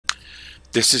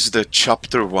This is the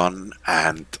chapter 1,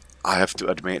 and I have to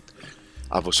admit,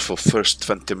 I was for first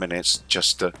 20 minutes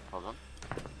just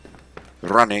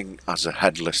running as a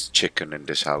headless chicken in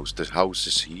this house. The house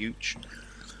is huge,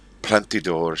 plenty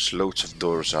doors, loads of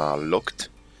doors are locked,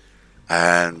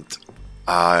 and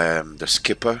I am the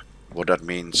skipper. What that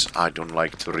means, I don't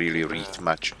like to really read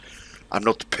much. I'm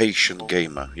not a patient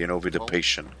gamer, you know, with a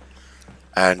patient.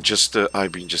 And just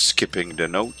I've been just skipping the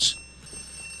notes.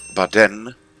 But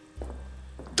then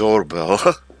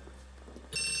doorbell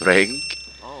rang,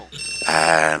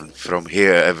 and from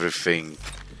here everything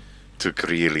took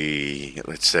really,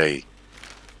 let's say,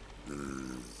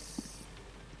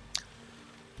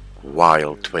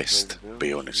 wild twist,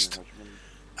 be honest.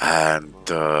 And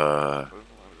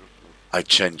I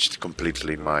changed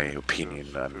completely my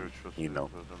opinion, and you know,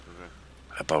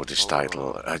 about this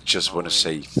title. I just want to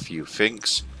say a few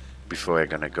things before I'm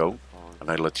gonna go,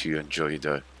 and I let you enjoy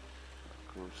the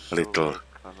little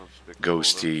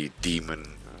ghosty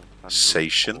demon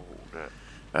sensation.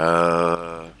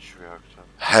 I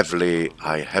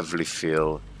heavily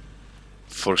feel,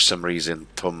 for some reason,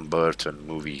 Tom Burton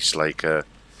movies, like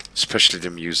especially the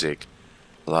music,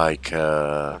 like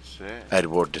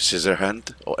Edward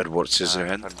Scissorhand or Edward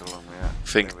Scissorhand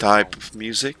think type of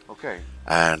music.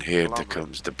 And here there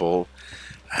comes the ball,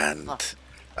 and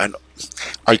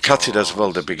I cut it as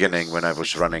well the beginning when I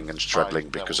was running and struggling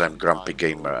because I'm grumpy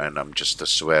gamer and I'm just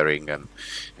swearing, and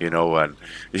you know, and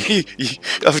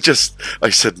I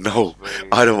said no,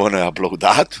 I don't want to upload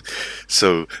that,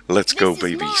 so let's go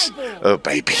babies,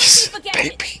 baby,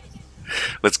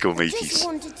 let's go mateys. I just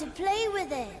wanted to play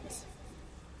with it.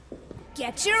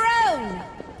 Get your own!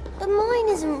 But mine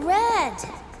isn't red.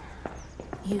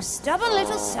 You stubborn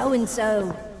little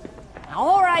so-and-so.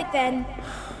 All right then,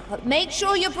 but make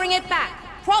sure you bring it back.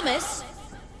 Promise?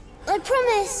 I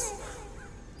promise.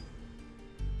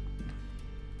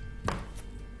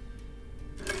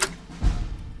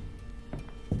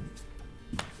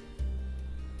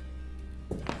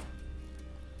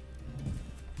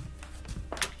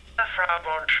 Frau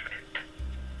Born-Schmidt,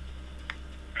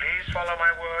 please follow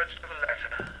my words to the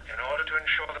letter in order to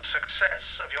ensure the success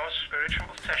of your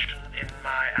spiritual session in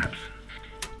my absence.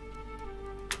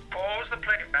 Pause the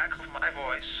playback of my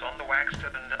voice on the wax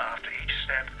cylinder after each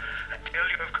step until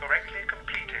you have correctly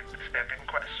completed the step in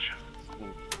question.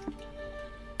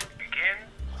 Begin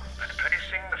by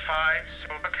placing the 5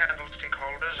 silver candlestick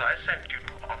holders I sent you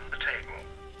on the table.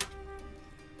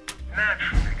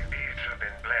 Naturally, these have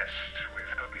been blessed with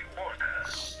holy water.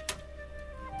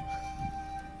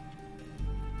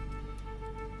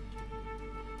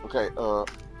 Okay,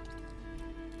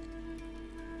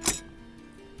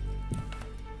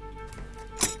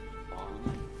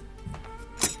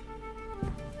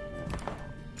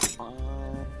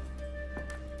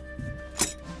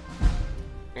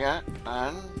 yeah,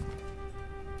 and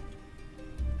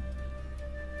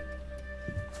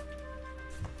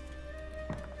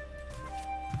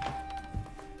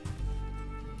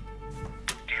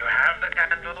Do you have the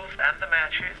candles and the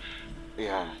matches?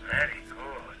 yeah. Very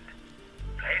good.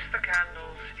 Place the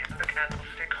candles in the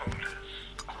candlestick holders.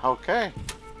 Okay.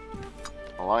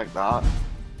 I like that.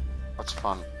 That's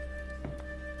fun.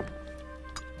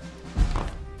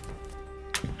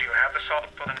 Do you have the salt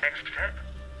for the next step?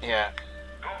 Yeah.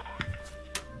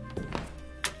 Good.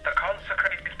 The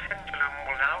consecrated pendulum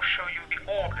will now show you the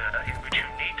order in which you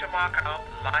need to mark out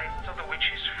the lines of the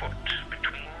witch's foot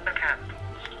between the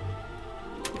candles.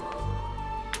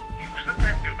 Use the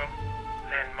pendulum,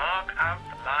 then mark out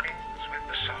the lines with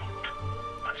the salt.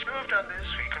 Once you have done this,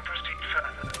 we can proceed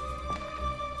further.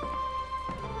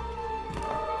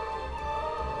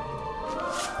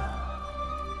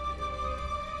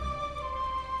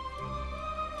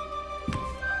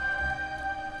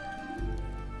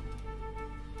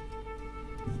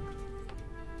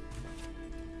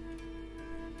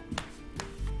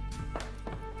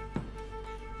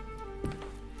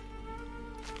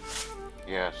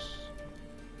 Yes.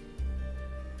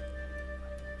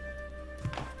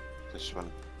 This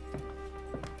one.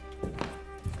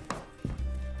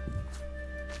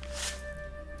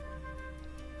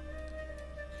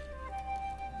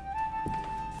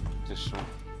 This one.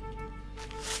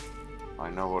 I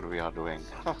know what we are doing.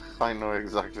 I know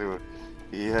exactly what.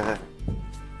 Yeah.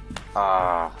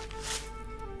 Ah.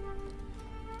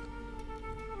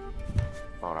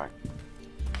 All right.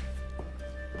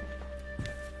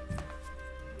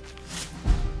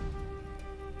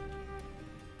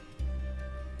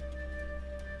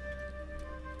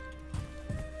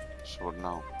 So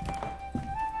now.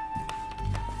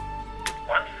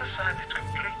 Once the sign is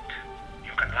complete,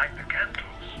 you can light the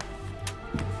candles.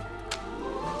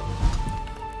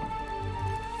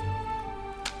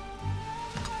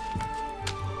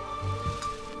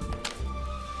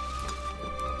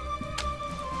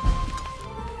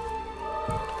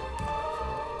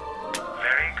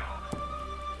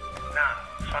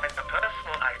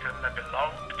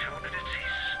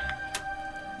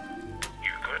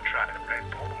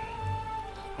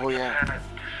 Oh yeah. You've had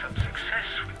some success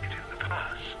with it in the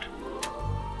past.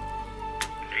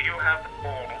 Do you have the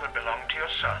ball that belonged to your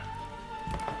son?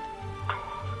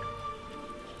 Good.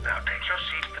 Now take your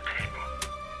seat at the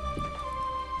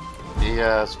table.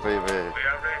 Yes, baby. We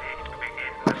are ready to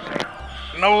begin the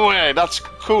seance. No way, that's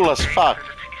cool as Take fuck. the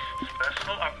deceased's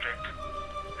personal object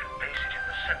and place it in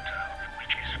the center,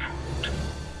 which is food.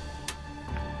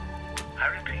 I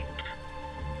repeat,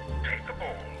 take the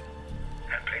ball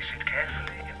and place it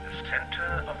carefully in the center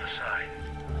of the sign.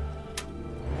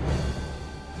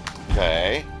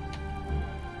 Okay.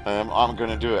 I'm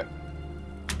gonna do it.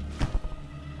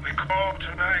 We call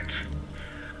tonight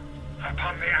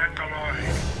upon the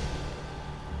Angeloid.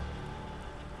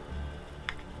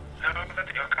 Know that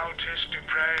the occultist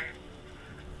Dupre,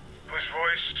 whose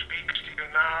voice speaks to you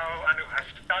now and who has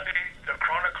studied the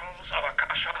chronicles of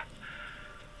Akasha,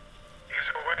 is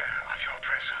aware of your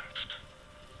presence.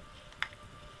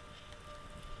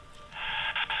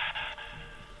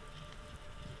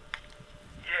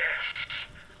 Yes,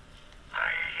 I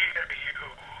hear you.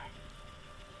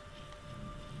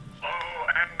 Oh,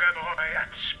 Anganoi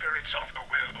and spirits of the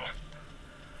will,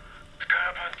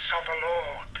 servants of the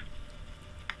Lord.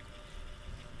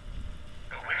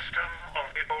 The wisdom of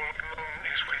the old moon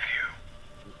is with you.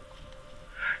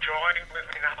 Join with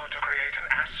me now to create an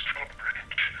astral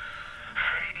bridge,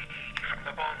 free from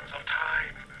the bonds of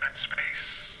time and space.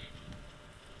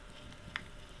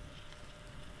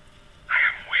 I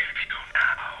am with you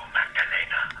now,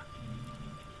 Magdalena.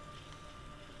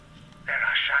 There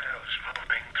are shadows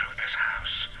moving through this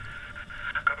house.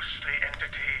 Ghostly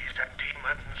entities and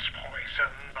demons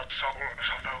poison the souls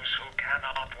of those who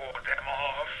cannot ward them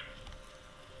off.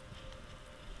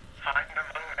 Find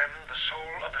among them the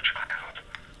soul of the child.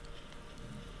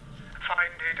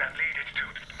 Find it and lead it to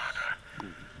its mother.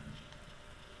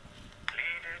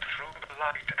 Lead it through the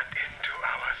light and into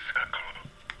our circle.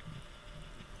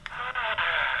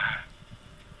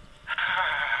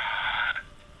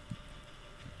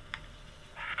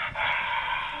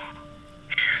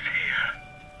 He is here.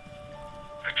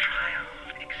 The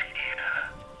child is here.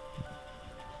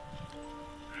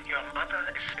 Your mother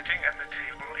is sitting at the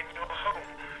table in your home.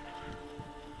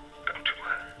 Go to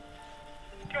her.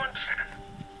 Do you understand?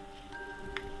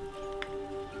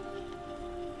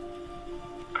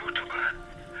 Go to her.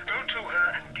 Go to her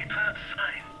and give her a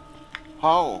sign.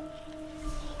 How?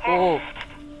 Oh.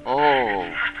 Oh.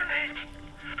 It's happening.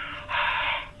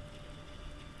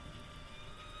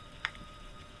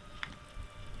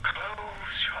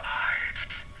 Close your eyes.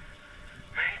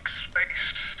 Make space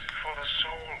for the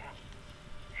soul.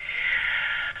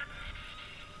 Yes.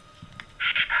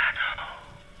 Shadow.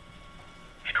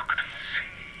 You can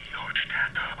see your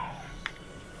shadow.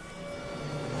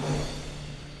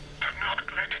 Do not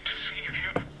let it deceive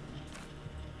you.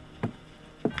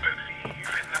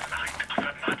 Believe in the light of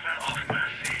the Mother of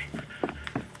Mercy.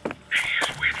 She is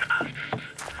with us.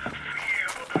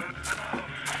 Feel her love.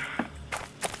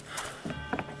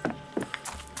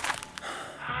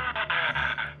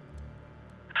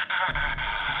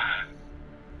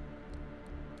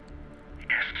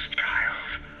 Yes,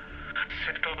 child.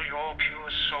 Settle your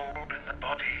pure soul in the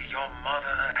body your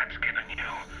mother has given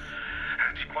you,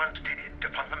 as you once did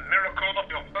upon the miracle of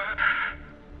your birth.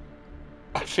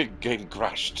 I think game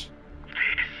crashed.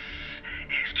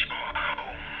 This is your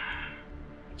home.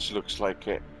 This looks like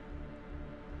it.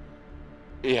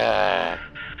 Yeah.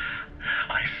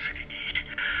 I see.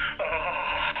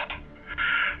 Oh,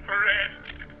 red.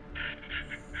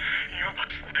 You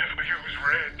must never use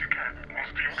red candles.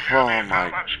 Do you hear Oh me, my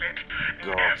Mama Schmidt?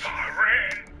 God. Never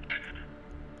red.